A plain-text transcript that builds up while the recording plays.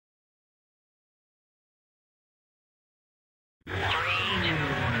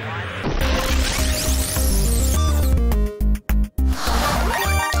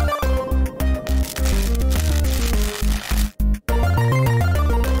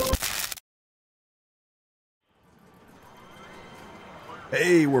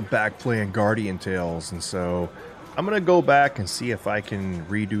Hey, we're back playing Guardian Tales, and so I'm gonna go back and see if I can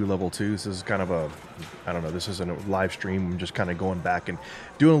redo level 2. This is kind of a, I don't know, this isn't a live stream. I'm just kind of going back and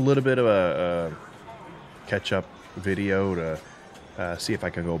doing a little bit of a catch-up video to see if I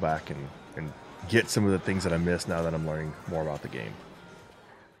can go back and get some of the things that I missed now that I'm learning more about the game.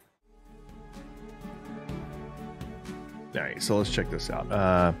 All right, so let's check this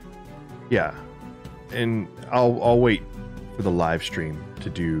out. Yeah, and I'll wait for the live stream to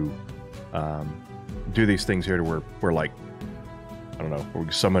do these things here to where we're like, I don't know, we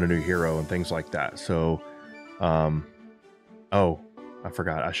summon a new hero and things like that. So, oh, I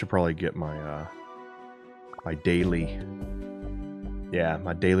forgot. I should probably get my my daily,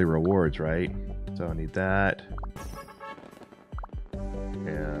 my daily rewards, right? So I need that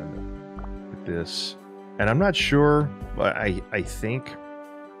and get this. And I'm not sure, but I think,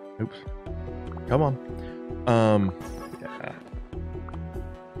 oops, come on. Yeah.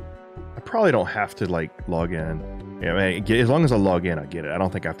 I probably don't have to like log in. Yeah, I mean, as long as I log in, I get it. I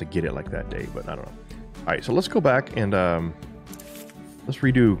don't think I have to get it like that day, but I don't know. All right, so let's go back and let's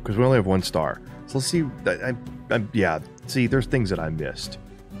redo, because we only have 1 star. So let's see. Yeah, see, there's things that I missed.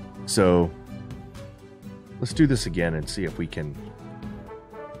 So let's do this again and see if we can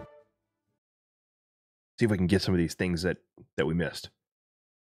get some of these things that we missed.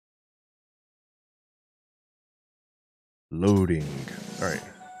 Loading. All right.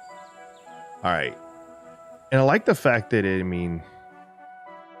 All right. And I like the fact that it, I mean,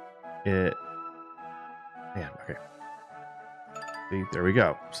 it, man, okay. See, there we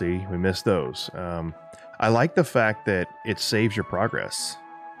go. See, we missed those. I like the fact that it saves your progress.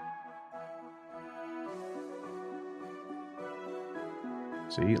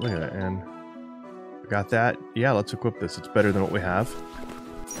 See, look at that. And we got that. Yeah, let's equip this. It's better than what we have.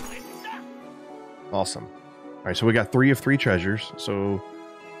 Awesome. All right, so we got 3 of 3 treasures, so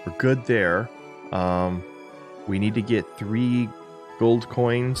we're good there. We need to get 3 gold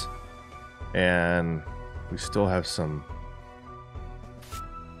coins, and we still have some.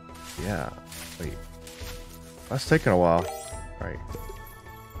 Yeah, wait, that's taking a while. All right.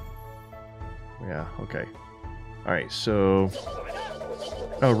 Yeah, okay. All right, so,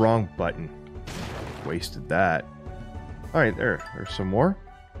 oh, wrong button. Wasted that. All right, there's some more.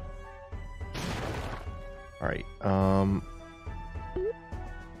 All right,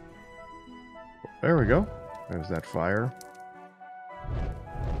 there we go. There's that fire.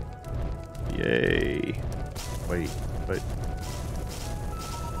 Yay. Wait, but...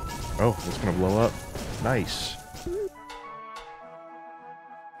 oh, it's gonna blow up. Nice.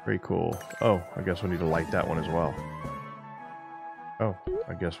 Very cool. Oh, I guess we need to light that one as well. Oh,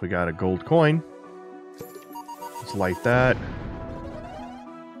 I guess we got a gold coin. Let's light that.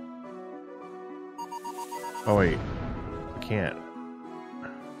 Oh, wait. I can't.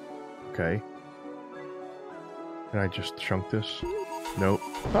 Okay. Can I just chunk this? Nope.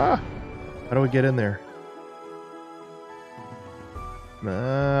 Ah! How do we get in there?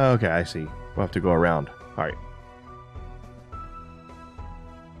 Okay, I see. We'll have to go around. Alright.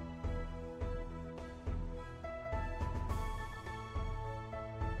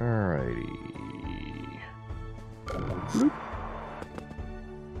 Alrighty. Bloop.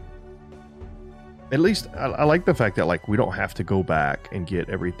 At least, I like the fact that, like, we don't have to go back and get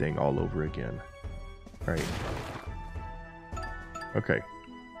everything all over again. Alright. Okay.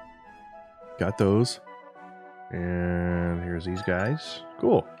 Got those. And here's these guys.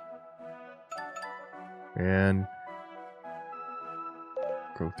 Cool. And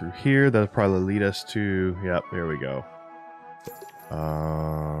go through here. That'll probably lead us to... yep, there we go.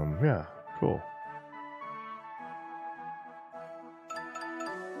 Yeah, cool.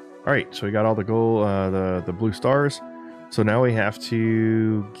 All right, so we got all the gold, the blue stars. So now we have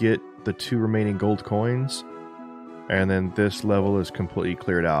to get the 2 remaining gold coins, and then this level is completely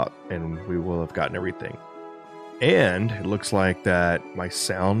cleared out, and we will have gotten everything. And it looks like that my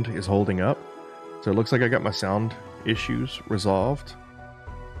sound is holding up. So it looks like I got my sound issues resolved.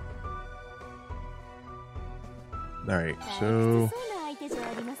 All right, so...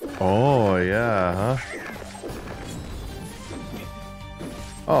 oh, yeah, huh?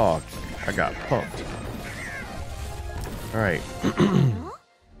 Oh, I got pumped. Alright.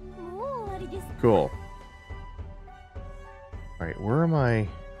 Cool. Alright, where am I?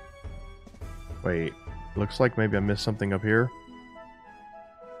 Wait, looks like maybe I missed something up here.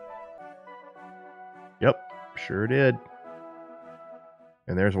 Yep, sure did.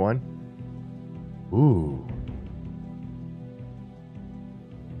 And there's one. Ooh.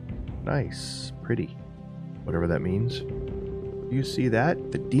 Nice. Pretty. Whatever that means. You see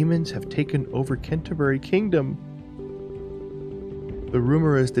that? The demons have taken over Canterbury Kingdom. The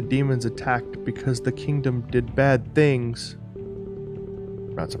rumor is the demons attacked because the kingdom did bad things.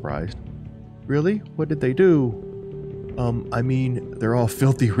 Not surprised. Really? What did they do? I mean, they're all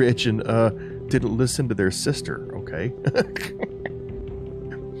filthy rich and, didn't listen to their sister, okay?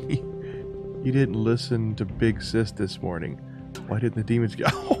 You didn't listen to Big Sis this morning. Why didn't the demons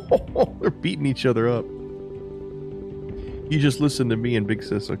get... Oh, they're beating each other up. You just listen to me and Big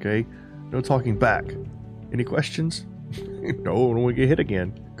Sis, okay? No talking back. Any questions? No, I don't want to get hit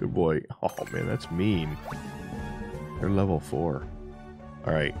again. Good boy. Oh, man, that's mean. They're level 4.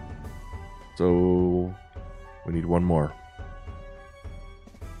 Alright. So, we need one more.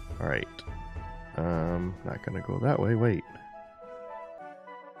 Alright. Not gonna go that way. Wait.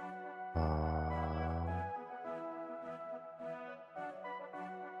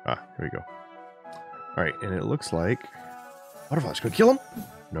 Here we go. Alright, and it looks like... Butterflies, gonna kill him?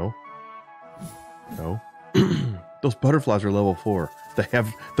 No. No. Those butterflies are level 4.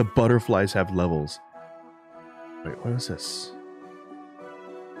 The butterflies have levels. Wait, what is this?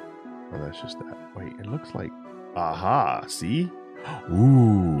 Oh, that's just that. Wait, it looks like... Aha, see?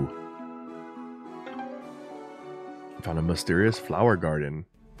 Ooh. Found a mysterious flower garden.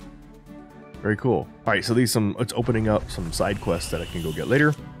 Very cool. Alright, so it's opening up some side quests that I can go get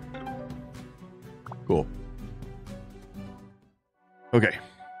later. Cool. Okay.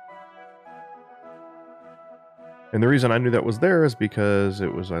 And the reason I knew that was there is because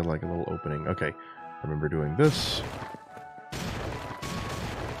it was like a little opening. Okay. I remember doing this.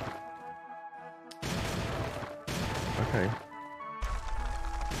 Okay.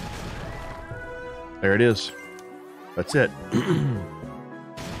 There it is. That's it.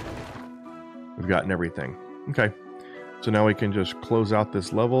 We've gotten everything. Okay. So now we can just close out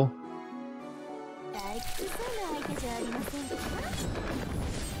this level.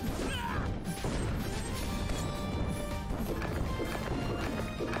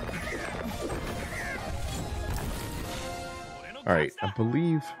 Alright, I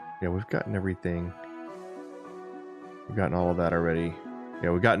believe... Yeah, we've gotten everything. We've gotten all of that already.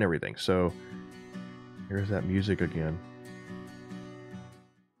 Yeah, we've gotten everything. So, here's that music again.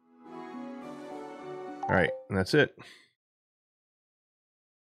 Alright, and that's it.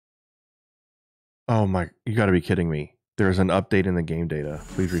 Oh my... You gotta be kidding me. There's an update in the game data.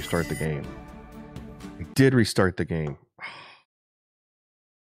 Please restart the game. I did restart the game.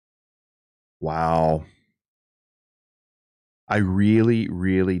 Wow. I really,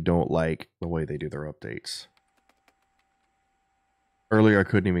 really don't like the way they do their updates. Earlier, I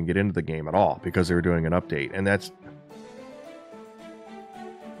couldn't even get into the game at all because they were doing an update. And that's...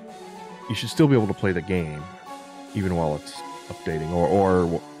 You should still be able to play the game, even while it's updating.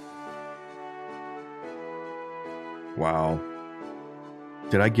 Or... Wow.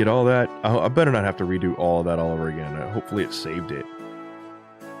 Did I get all that? I better not have to redo all of that all over again. Hopefully it saved it.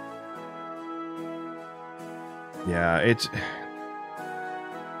 Yeah, it's...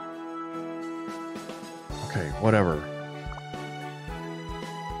 Okay, whatever.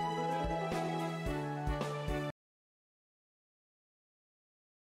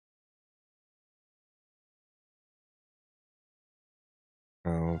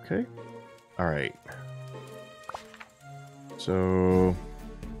 Okay. Alright. So...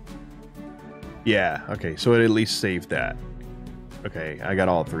 Yeah, okay, so it at least saved that. Okay, I got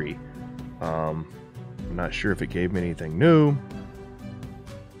all 3. I'm not sure if it gave me anything new.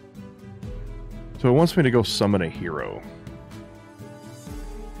 So it wants me to go summon a hero.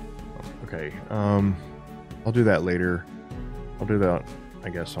 Okay, I'll do that later. I'll do that, I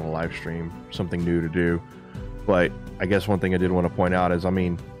guess, on a live stream. Something new to do. But I guess one thing I did want to point out is, I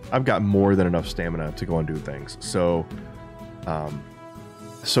mean, I've got more than enough stamina to go and do things. So,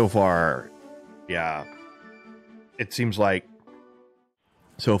 so far, yeah, it seems like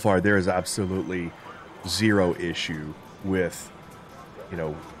so far there is absolutely zero issue with, you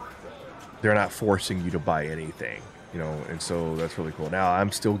know, they're not forcing you to buy anything, you know, and so that's really cool. Now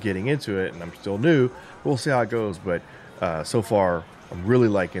I'm still getting into it and I'm still new. We'll see how it goes, but so far I'm really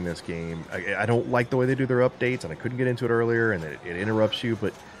liking this game. I don't like the way they do their updates, and I couldn't get into it earlier, and it interrupts you,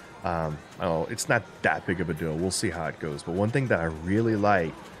 but it's not that big of a deal. We'll see how it goes. But one thing that I really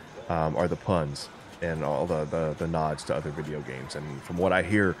like are the puns and all the nods to other video games, and from what I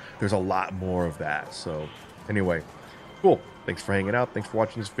hear, there's a lot more of that. So anyway, cool. Thanks for hanging out. Thanks for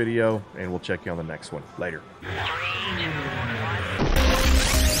watching this video, and we'll check you on the next one. Later. 3, 2, 1.